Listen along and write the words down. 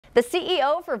The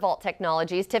CEO for Vault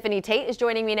Technologies, Tiffany Tate, is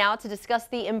joining me now to discuss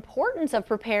the importance of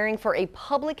preparing for a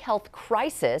public health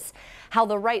crisis, how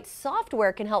the right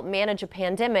software can help manage a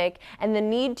pandemic, and the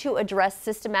need to address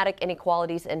systematic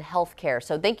inequalities in healthcare.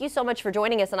 So thank you so much for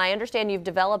joining us. And I understand you've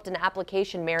developed an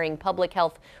application marrying public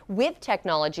health with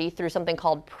technology through something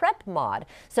called PrepMod.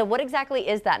 So what exactly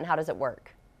is that and how does it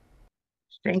work?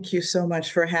 Thank you so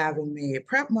much for having me.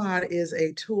 PrepMod is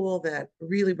a tool that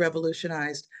really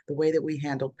revolutionized the way that we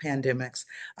handle pandemics.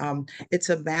 It's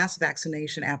a mass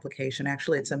vaccination application.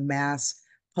 Actually, it's a mass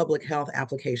public health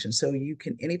application. So you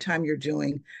can, anytime you're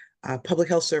doing public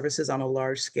health services on a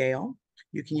large scale,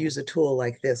 you can use a tool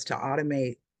like this to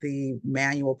automate the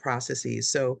manual processes.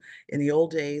 So in the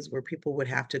old days where people would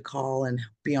have to call and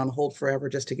be on hold forever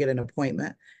just to get an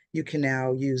appointment, you can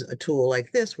now use a tool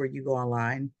like this where you go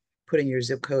online, put in your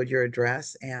zip code, your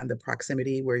address, and the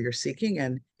proximity where you're seeking,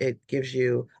 and it gives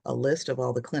you a list of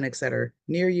all the clinics that are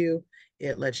near you.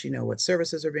 It lets you know what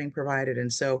services are being provided.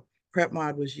 And so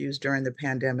PrepMod was used during the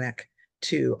pandemic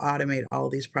to automate all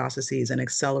of these processes and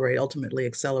ultimately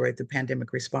accelerate the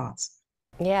pandemic response.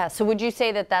 Yeah, so would you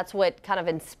say that that's what kind of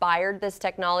inspired this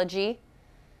technology?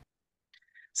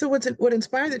 So what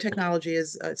inspired the technology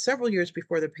is several years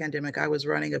before the pandemic, I was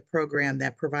running a program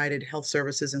that provided health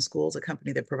services in schools, a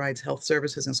company that provides health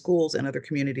services in schools and other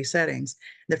community settings.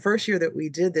 The first year that we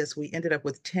did this, we ended up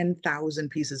with 10,000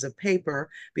 pieces of paper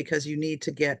because you need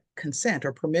to get consent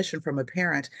or permission from a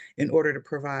parent in order to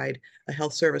provide a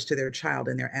health service to their child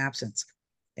in their absence.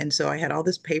 And so I had all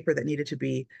this paper that needed to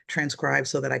be transcribed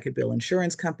so that I could bill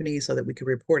insurance companies, so that we could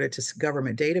report it to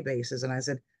government databases. And I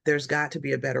said, there's got to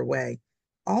be a better way.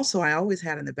 Also, I always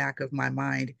had in the back of my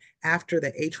mind after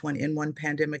the H1N1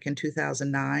 pandemic in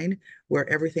 2009, where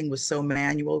everything was so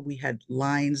manual, we had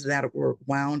lines that were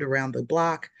wound around the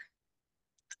block,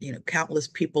 countless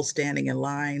people standing in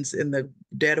lines in the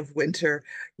dead of winter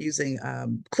using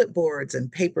clipboards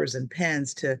and papers and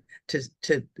pens to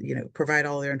provide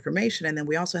all their information. And then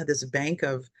we also had this bank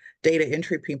of data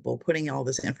entry people putting all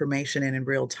this information in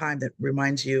real time that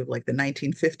reminds you of like the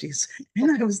 1950s.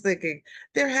 And I was thinking,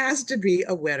 there has to be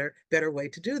a better way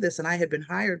to do this. And I had been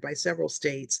hired by several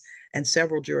states and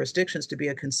several jurisdictions to be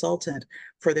a consultant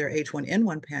for their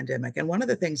H1N1 pandemic. And one of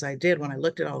the things I did when I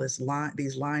looked at all these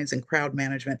lines and crowd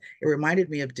management, it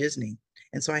reminded me of Disney.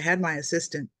 And so I had my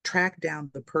assistant track down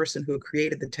the person who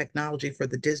created the technology for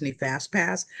the Disney Fast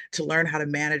Pass to learn how to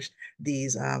manage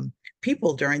these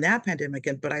people during that pandemic.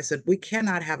 But I said, we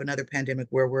cannot have another pandemic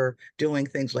where we're doing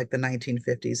things like the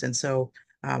 1950s. And so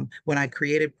when I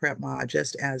created PrepMod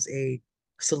just as a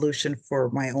solution for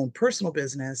my own personal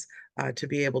business, to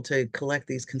be able to collect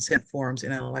these consent forms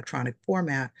in an electronic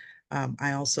format,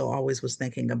 I also always was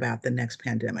thinking about the next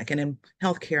pandemic. And in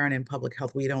healthcare and in public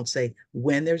health, we don't say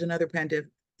when there's another pandemic.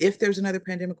 If there's another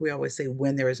pandemic, we always say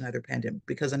when there is another pandemic,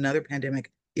 because another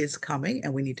pandemic is coming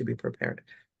and we need to be prepared.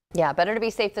 Yeah, better to be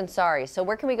safe than sorry. So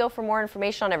where can we go for more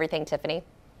information on everything, Tiffany?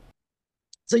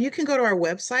 So you can go to our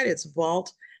website. It's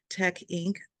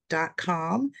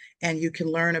vaulttechinc.com, and you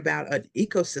can learn about an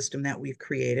ecosystem that we've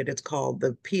created. It's called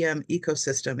the PM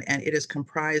ecosystem, and it is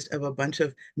comprised of a bunch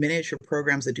of miniature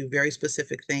programs that do very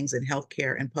specific things in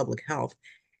healthcare and public health.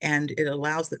 And it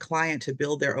allows the client to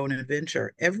build their own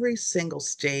adventure. Every single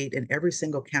state and every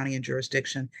single county and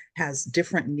jurisdiction has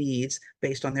different needs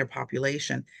based on their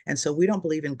population. And so we don't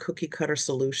believe in cookie cutter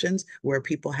solutions where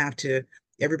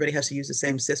everybody has to use the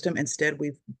same system. Instead,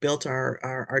 we've built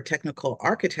our technical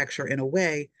architecture in a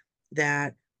way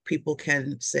that people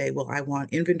can say, well, I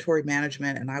want inventory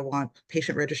management and I want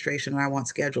patient registration and I want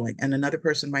scheduling. And another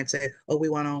person might say, oh, we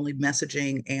want only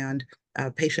messaging and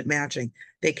patient matching.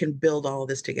 They can build all of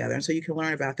this together. And so you can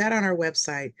learn about that on our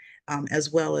website,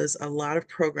 as well as a lot of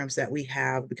programs that we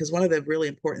have, because one of the really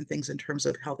important things in terms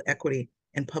of health equity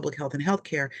in public health and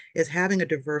healthcare is having a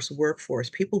diverse workforce,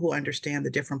 people who understand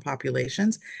the different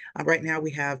populations. Right now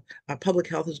we have public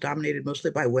health is dominated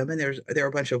mostly by women. There are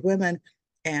a bunch of women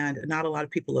and not a lot of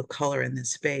people of color in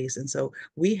this space. And so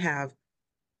we have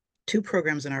two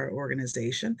programs in our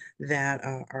organization that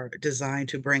are designed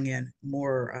to bring in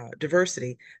more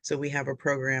diversity. So we have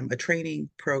a training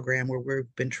program where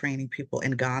we've been training people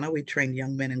in Ghana. We train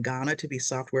young men in Ghana to be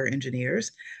software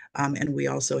engineers. And we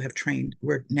also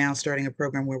we're now starting a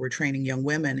program where we're training young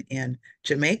women in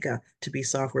Jamaica to be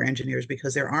software engineers,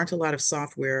 because there aren't a lot of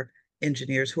software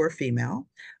engineers who are female.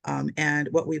 And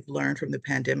what we've learned from the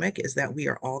pandemic is that we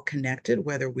are all connected,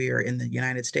 whether we are in the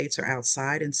United States or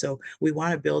outside. And so we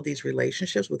want to build these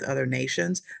relationships with other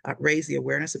nations, raise the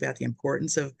awareness about the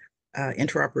importance of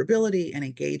interoperability and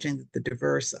engaging the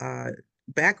diverse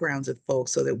backgrounds of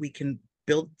folks so that we can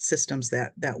build systems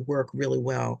that work really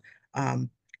well.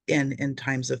 in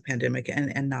times of pandemic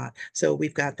and not. So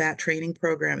we've got that training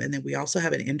program, and then we also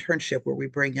have an internship where we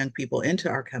bring young people into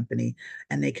our company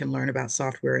and they can learn about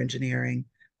software engineering,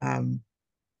 um,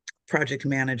 project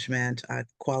management,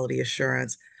 quality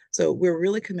assurance. So we're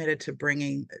really committed to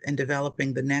bringing and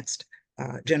developing the next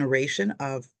generation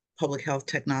of public health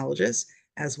technologists,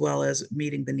 as well as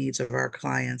meeting the needs of our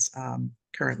clients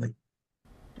currently.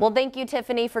 Well, thank you,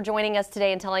 Tiffany, for joining us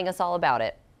today and telling us all about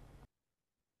it.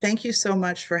 Thank you so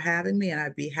much for having me, and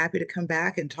I'd be happy to come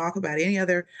back and talk about any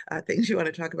other things you want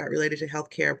to talk about related to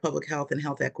healthcare, public health, and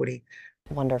health equity.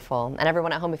 Wonderful. And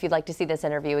everyone at home, if you'd like to see this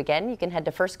interview again, you can head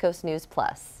to First Coast News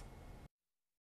Plus.